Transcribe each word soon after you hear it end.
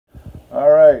All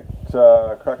right,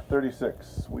 Crack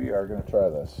 36. We are going to try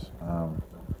this.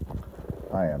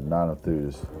 I am not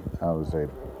enthused. That was a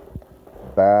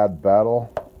bad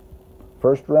battle.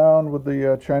 First round with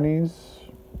the Chinese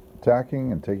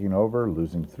attacking and taking over,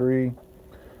 losing 3.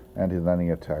 And then he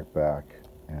attacked back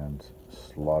and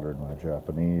slaughtered my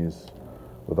Japanese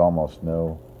with almost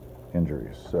no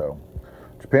injuries. So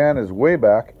Japan is way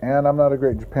back, and I'm not a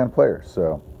great Japan player,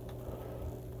 so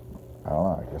I don't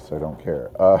know. I guess I don't care.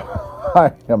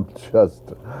 I am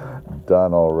just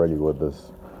done already with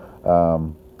this.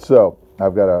 So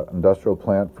I've got an industrial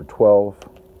plant for 12.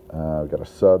 I've got a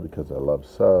sub because I love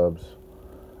subs.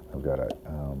 I've got a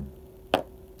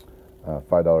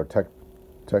 $5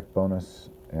 tech bonus,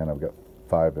 and I've got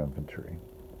 5 infantry.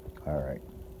 All right.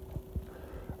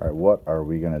 What are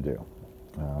we going to do?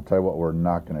 I'll tell you what we're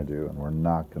not going to do, and we're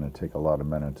not going to take a lot of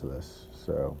men into this.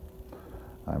 So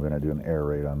I'm going to do an air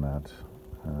raid on that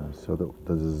so that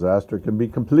the disaster can be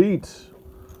complete.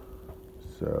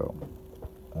 So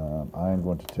I'm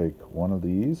going to take one of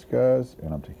these guys,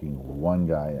 and I'm taking one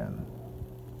guy in.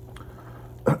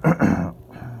 I'm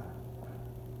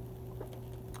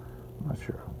not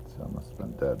sure. So I must have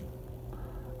been dead.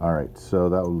 All right, so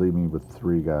that will leave me with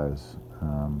 3 guys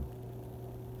in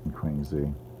Queen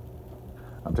Z.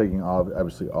 I'm taking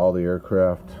obviously all the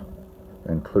aircraft,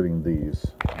 including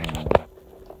these.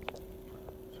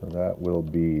 So that will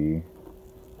be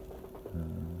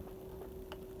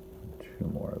 2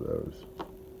 more of those.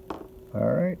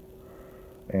 All right,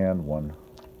 and 1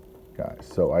 guy.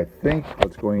 So I think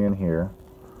what's going in here,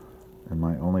 and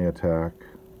my only attack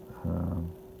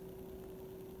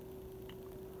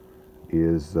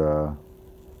is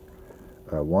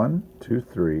 1, 2,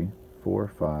 3, 4,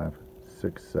 5,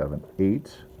 6, 7,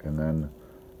 8, and then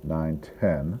 9,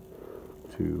 10.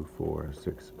 2, 4,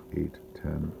 6, 8,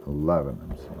 10, 11.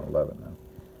 I'm saying 11 now.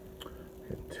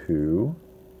 Okay, 2,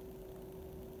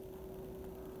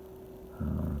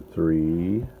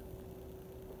 3,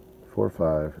 4,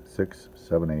 5, 6,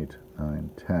 7, 8, 9,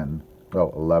 10.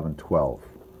 Oh, 11, 12.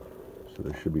 So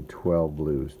there should be 12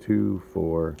 blues. 2,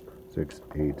 4, 6,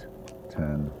 8,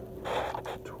 10,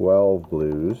 12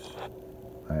 blues.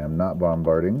 I am not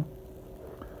bombarding.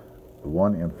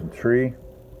 1 infantry,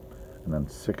 and then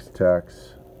 6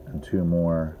 attacks, and 2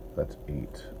 more. That's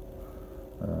 8.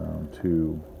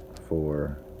 2,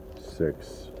 4,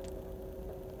 6,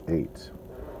 8.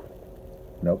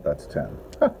 Nope, that's 10.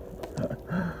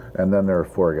 And then there are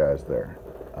 4 guys there.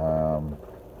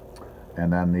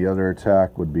 And then the other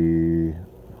attack would be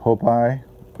Hopai,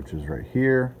 which is right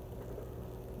here.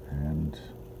 And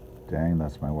dang,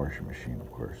 that's my washing machine,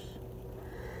 of course.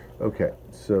 Okay,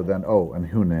 so then, oh, and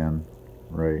Hunan,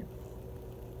 right?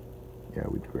 Yeah,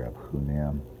 we'd grab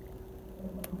Hunan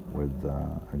with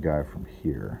a guy from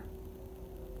here.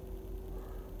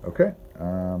 Okay.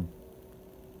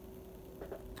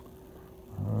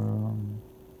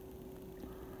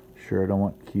 Sure, I don't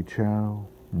want Kichao.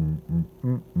 And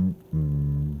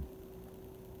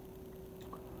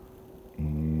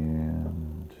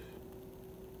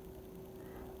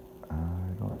I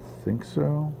don't think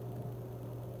so.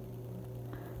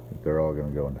 I think they're all going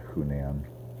to go into Hunan.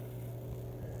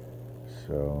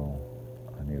 So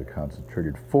I need a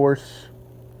concentrated force.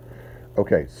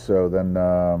 Okay, so then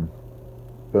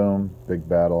boom, big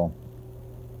battle,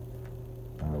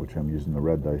 which I'm using the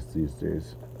red dice these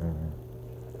days.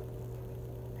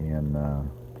 And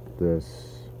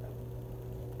this,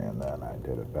 and then I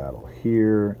did a battle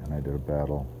here, and I did a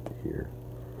battle here,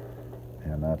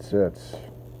 and that's it.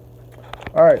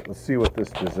 All right, let's see what this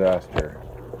disaster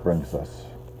brings us.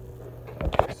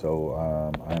 Okay, so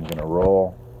I'm going to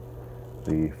roll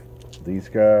these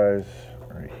guys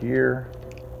right here,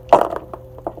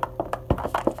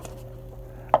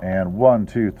 and 1,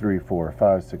 2, 3, 4,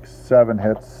 5, 6, 7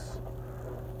 hits.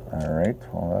 All right,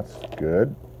 well, that's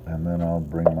good. And then I'll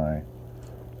bring my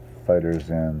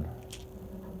fighters in.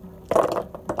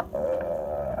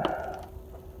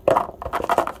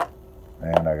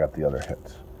 And I got the other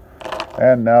hits.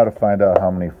 And now to find out how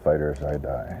many fighters I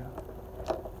die.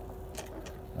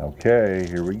 Okay,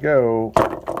 here we go.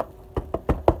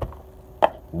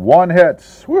 1 hit.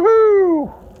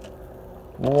 Woohoo!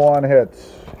 1 hit.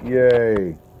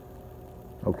 Yay.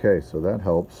 Okay, so that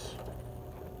helps.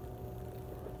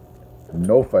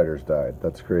 No fighters died.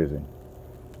 That's crazy.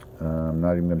 I'm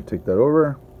not even going to take that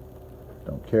over.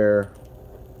 Don't care.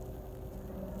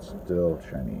 Still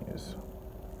Chinese.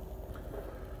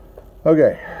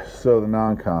 Okay, so the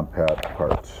non-combat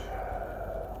part.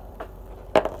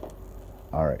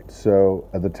 All right, so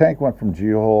the tank went from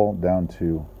Geohole down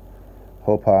to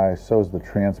Hopai. So is the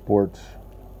transport.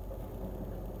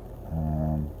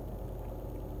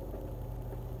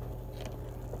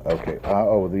 Okay.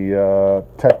 Oh, the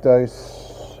tech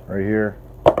dice right here.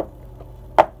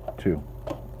 2.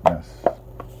 Yes.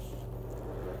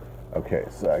 Okay,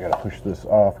 so I gotta push this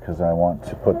off because I want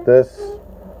to put this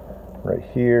right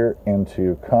here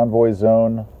into convoy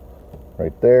zone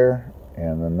right there,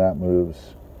 and then that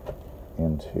moves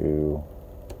into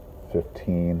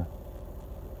 15.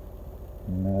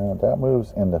 No, that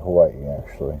moves into Hawaii,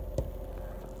 actually.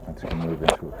 That's going to move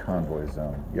into a convoy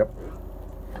zone. Yep.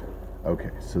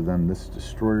 Okay, so then this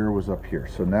destroyer was up here.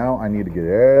 So now I need to get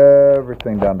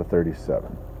everything down to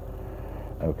 37.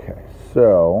 Okay,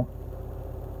 so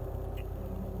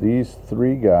these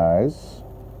 3 guys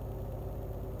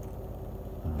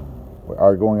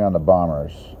are going on the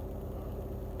bombers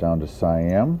down to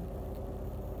Siam.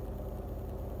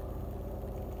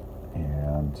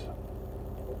 And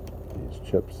these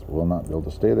chips will not be able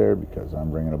to stay there because I'm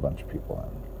bringing a bunch of people in.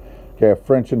 Okay,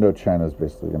 French Indochina is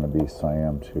basically going to be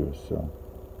Siam too, so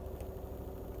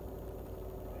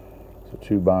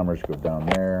 2 bombers go down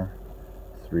there,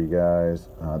 3 guys.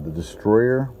 The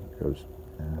destroyer goes,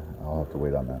 I'll have to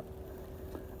wait on that.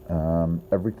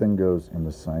 Everything goes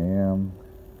into Siam.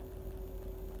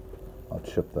 I'll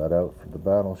chip that out for the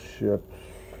battleship.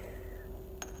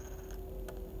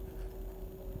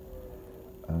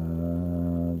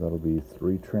 That'll be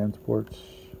 3 transports.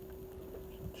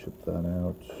 So chip that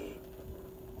out.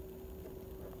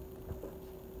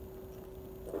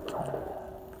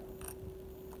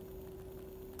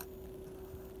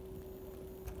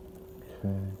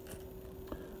 Okay.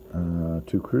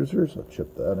 2 cruisers. I'll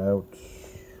chip that out.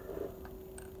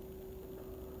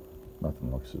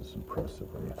 Nothing looks as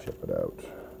impressive when you chip it out.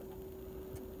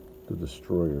 The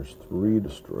destroyers. 3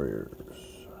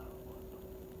 destroyers.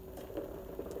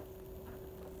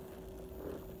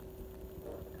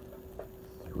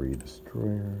 3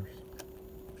 destroyers.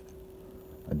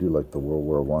 I do like the World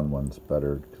War I ones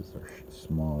better because they're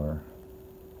smaller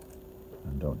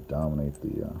and don't dominate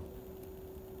the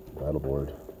battle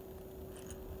board.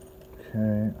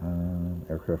 Okay,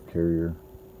 aircraft carrier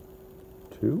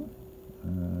 2,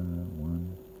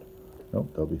 1. Nope,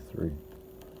 there'll be 3.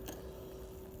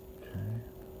 Okay.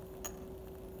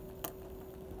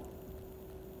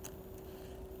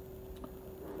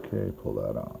 Okay, pull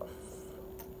that off.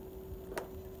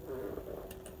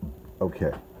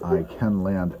 Okay, I can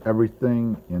land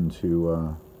everything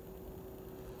into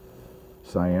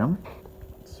Siam,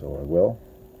 so I will.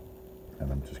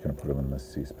 And I'm just going to put them in this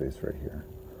sea space right here.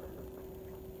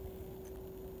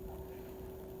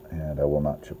 And I will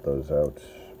not chip those out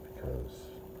because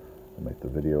it'll make the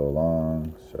video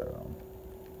long, so.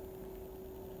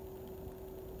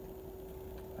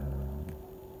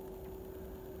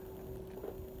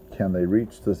 Can they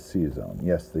reach the sea zone?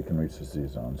 Yes, they can reach the sea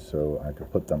zone. So I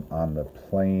could put them on the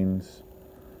planes,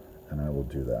 and I will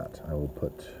do that. I will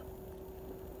put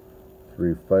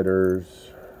 3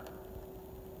 fighters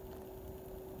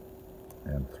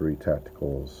and 3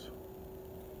 tacticals.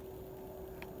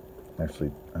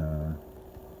 Actually,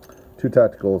 2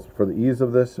 tacticals. For the ease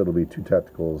of this, it'll be 2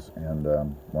 tacticals and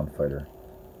 1 fighter.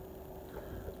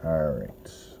 All right.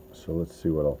 So let's see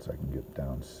what else I can get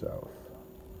down south.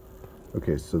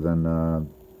 Okay, so then I'm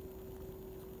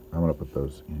going to put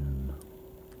those in.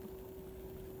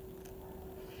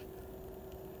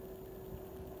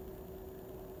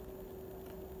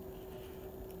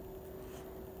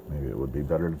 Maybe it would be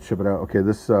better to chip it out. Okay,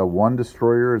 this 1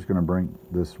 destroyer is going to bring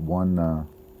this 1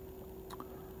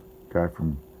 guy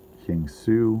from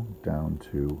Kiangsu down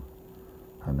to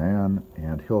Hainan,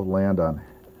 and he'll land on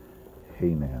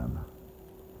Hainan.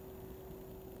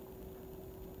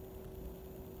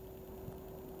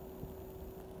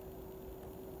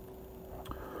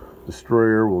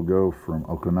 Destroyer will go from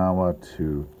Okinawa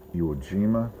to Iwo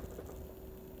Jima.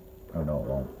 Oh, no, it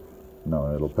won't.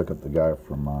 No, it'll pick up the guy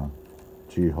from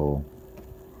Jiho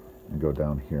and go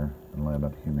down here and land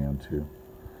on Hainan too.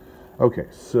 Okay,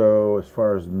 so as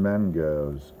far as men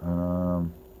goes,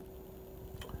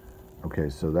 okay,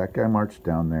 so that guy marched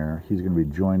down there. He's going to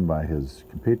be joined by his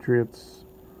compatriots,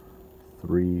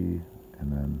 3,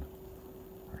 and then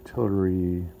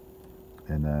artillery,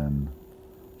 and then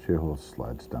Jiho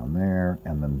slides down there,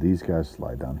 and then these guys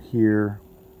slide down here.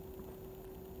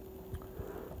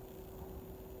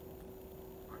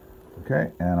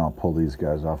 Okay, and I'll pull these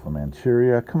guys off of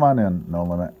Manchuria. Come on in, No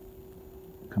Limit.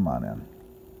 Come on in.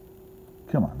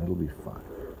 Come on, it'll be fun.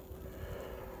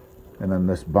 And then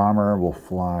this bomber will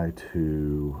fly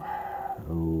to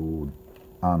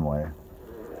Anhui.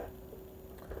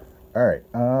 All right,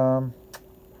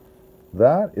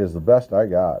 that is the best I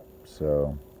got.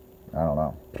 So I don't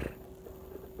know.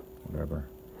 Whatever.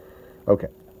 Okay,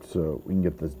 So we can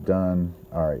get this done.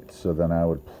 All right, so then I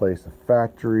would place a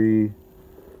factory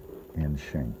in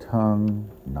Shangtung,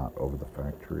 not over the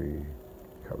factory.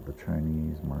 Cover the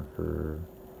Chinese marker.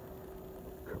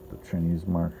 Cover the Chinese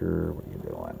marker. What are you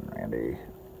doing, Randy?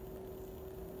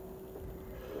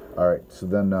 All right, so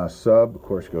then sub, of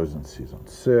course, goes in season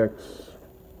 6.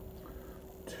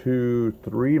 2,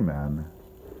 3 men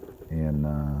in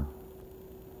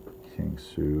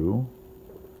Kingsu.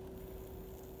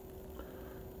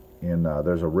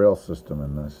 There's a rail system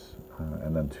in this,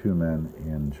 and then 2 men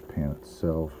in Japan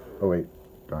itself. Oh wait,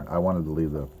 darn! I wanted to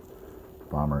leave the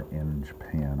bomber in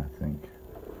Japan, I think,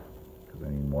 because I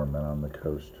need more men on the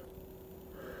coast.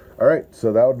 All right,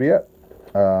 so that would be it.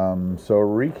 So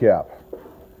recap: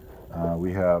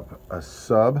 we have a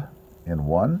sub in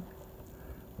 1.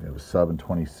 We have a sub in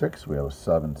 26. We have a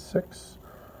sub in 6.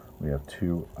 We have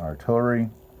 2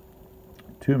 artillery,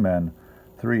 2 men,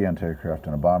 3 anti-aircraft,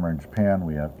 and a bomber in Japan.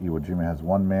 We have Iwo Jima has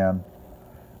 1 man.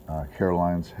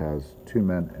 Carolines has 2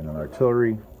 men and an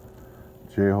artillery.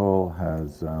 J-Hole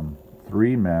has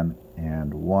 3 men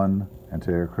and 1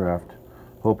 anti-aircraft.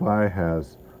 Hopai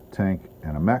has tank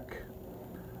and a mech.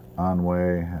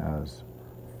 Anhui has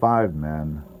 5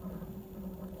 men.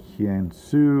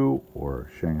 Kiansu, or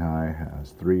Shanghai,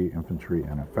 has 3 infantry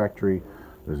and a factory.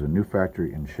 There's a new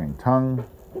factory in Shangtung.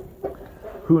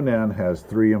 Hunan has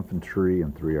 3 infantry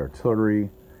and 3 artillery.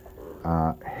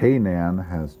 Hainan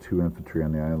has 2 infantry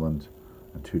on the island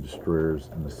and 2 destroyers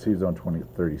in the Sea Zone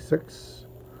 2036.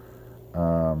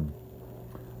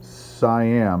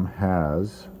 Siam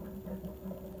has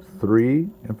 3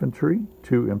 infantry,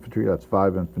 2 infantry, that's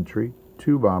 5 infantry,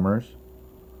 2 bombers.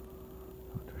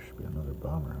 Oh, there should be another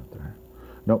bomber out there.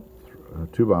 Nope,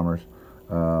 2 bombers.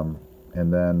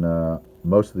 And then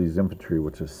most of these infantry,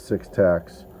 which is 6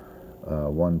 tacks,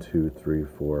 1, 2, 3,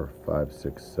 4, 5,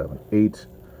 6, 7, 8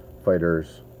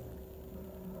 fighters.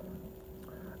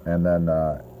 And then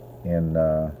in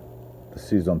the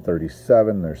Sea Zone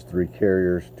 37, there's 3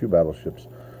 carriers, 2 battleships,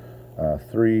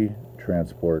 3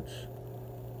 transports,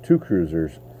 2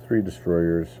 cruisers, 3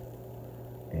 destroyers,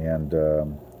 and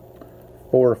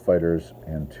 4 fighters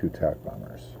and 2 tack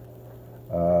bombers.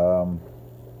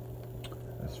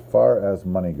 As far as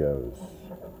money goes,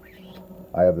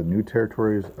 I have the new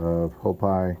territories of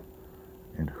Hopai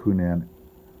and Hunan,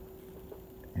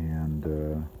 and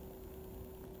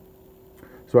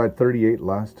so I had 38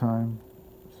 last time,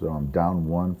 so I'm down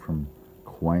 1 from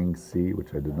Guangxi,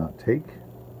 which I did not take,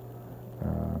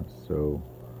 so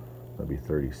that'd be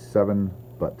 37,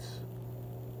 but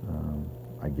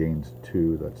I gained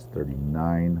 2, that's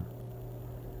 $39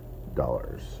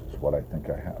 is what I think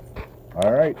I have.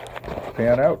 All right,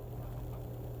 pan out.